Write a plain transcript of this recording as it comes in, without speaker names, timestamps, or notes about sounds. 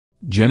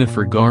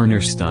Jennifer Garner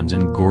stuns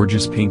in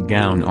gorgeous pink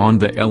gown on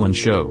The Ellen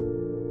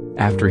Show.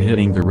 After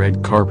hitting the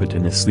red carpet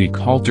in a sleek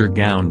halter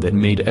gown that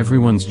made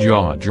everyone's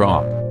jaw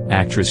drop,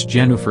 actress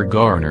Jennifer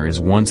Garner is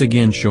once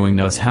again showing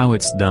us how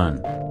it's done.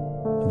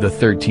 The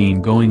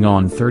 13 going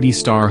on 30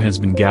 star has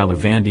been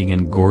gallivanting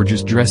in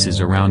gorgeous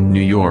dresses around New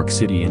York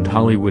City and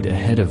Hollywood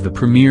ahead of the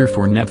premiere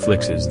for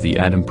Netflix's The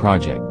Adam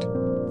Project.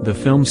 The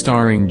film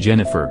starring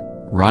Jennifer,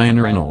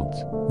 Ryan Reynolds,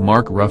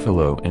 Mark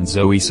Ruffalo and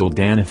Zoe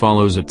Saldana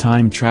follows a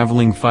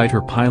time-traveling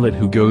fighter pilot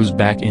who goes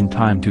back in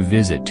time to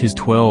visit his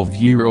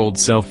 12-year-old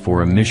self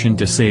for a mission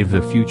to save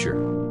the future.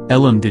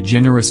 Ellen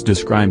DeGeneres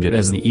described it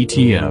as the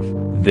ET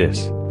of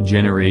this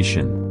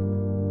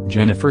generation.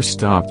 Jennifer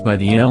stopped by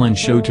The Ellen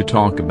Show to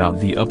talk about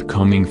the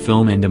upcoming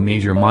film and a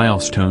major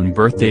milestone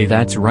birthday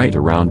that's right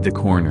around the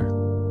corner.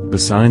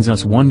 Besides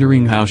us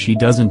wondering how she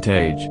doesn't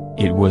age,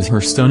 it was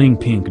her stunning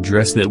pink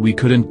dress that we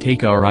couldn't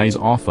take our eyes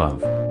off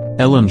of.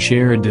 Ellen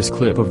shared this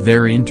clip of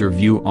their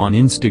interview on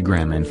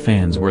Instagram and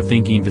fans were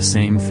thinking the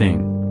same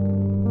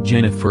thing.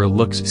 "Jennifer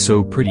looks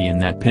so pretty in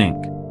that pink.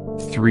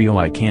 3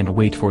 I can't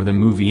wait for the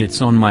movie,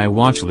 it's on my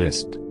watch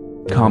list,"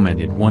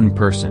 commented one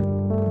person.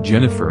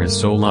 "Jennifer is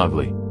so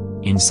lovely.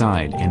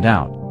 Inside and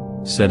out,"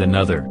 said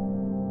another.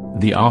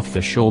 The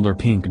off-the-shoulder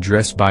pink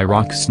dress by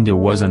Roxanne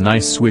was a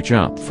nice switch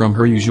up from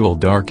her usual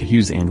dark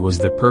hues and was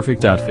the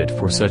perfect outfit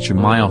for such a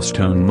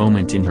milestone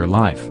moment in her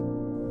life.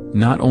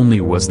 Not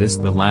only was this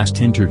the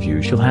last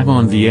interview she'll have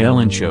on The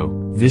Ellen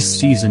Show, this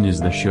season is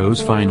the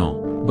show's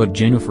final, but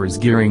Jennifer's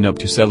gearing up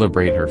to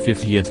celebrate her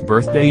 50th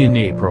birthday in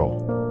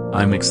April.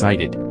 "I'm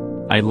excited.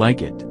 I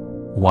like it.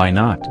 Why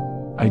not?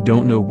 I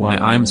don't know why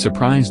I'm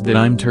surprised that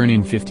I'm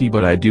turning 50,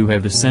 but I do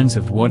have a sense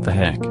of what the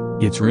heck,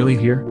 it's really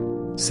here,"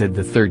 said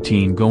the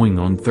 13 going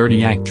on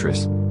 30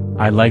 actress.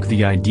 "I like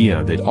the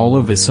idea that all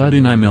of a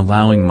sudden I'm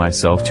allowing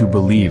myself to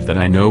believe that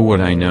I know what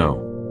I know.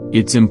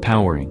 It's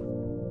empowering."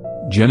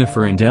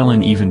 Jennifer and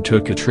Ellen even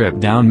took a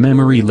trip down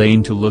memory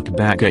lane to look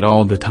back at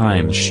all the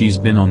times she's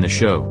been on the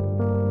show.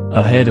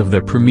 Ahead of the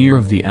premiere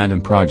of The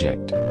Adam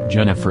Project,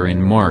 Jennifer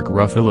and Mark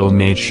Ruffalo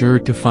made sure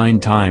to find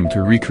time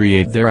to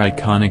recreate their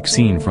iconic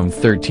scene from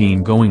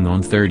 13 going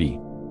on 30.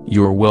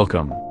 "You're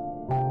welcome."